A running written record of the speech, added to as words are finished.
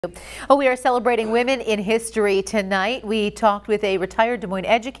Oh, we are celebrating women in history tonight. We talked with a retired Des Moines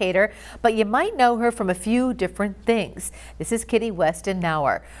educator, but you might know her from a few different things. This is Kittie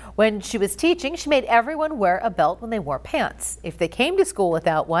Weston-Knauer. When she was teaching, she made everyone wear a belt when they wore pants. If they came to school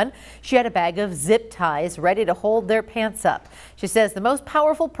without one, she had a bag of zip ties ready to hold their pants up. She says the most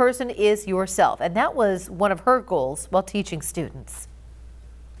powerful person is yourself, and that was one of her goals while teaching students.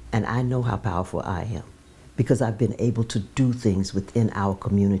 And I know how powerful I am, because I've been able to do things within our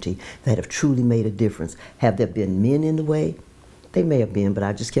community that have truly made a difference. Have there been men in the way? They may have been, but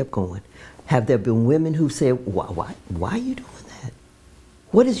I just kept going. Have there been women who said, why are you doing that?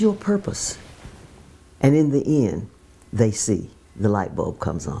 What is your purpose? And in the end, they see the light bulb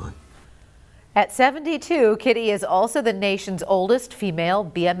comes on. At 72, Kittie is also the nation's oldest female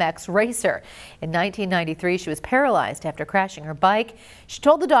BMX racer. In 1993, she was paralyzed after crashing her bike. She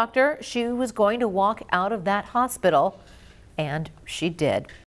told the doctor she was going to walk out of that hospital, and she did.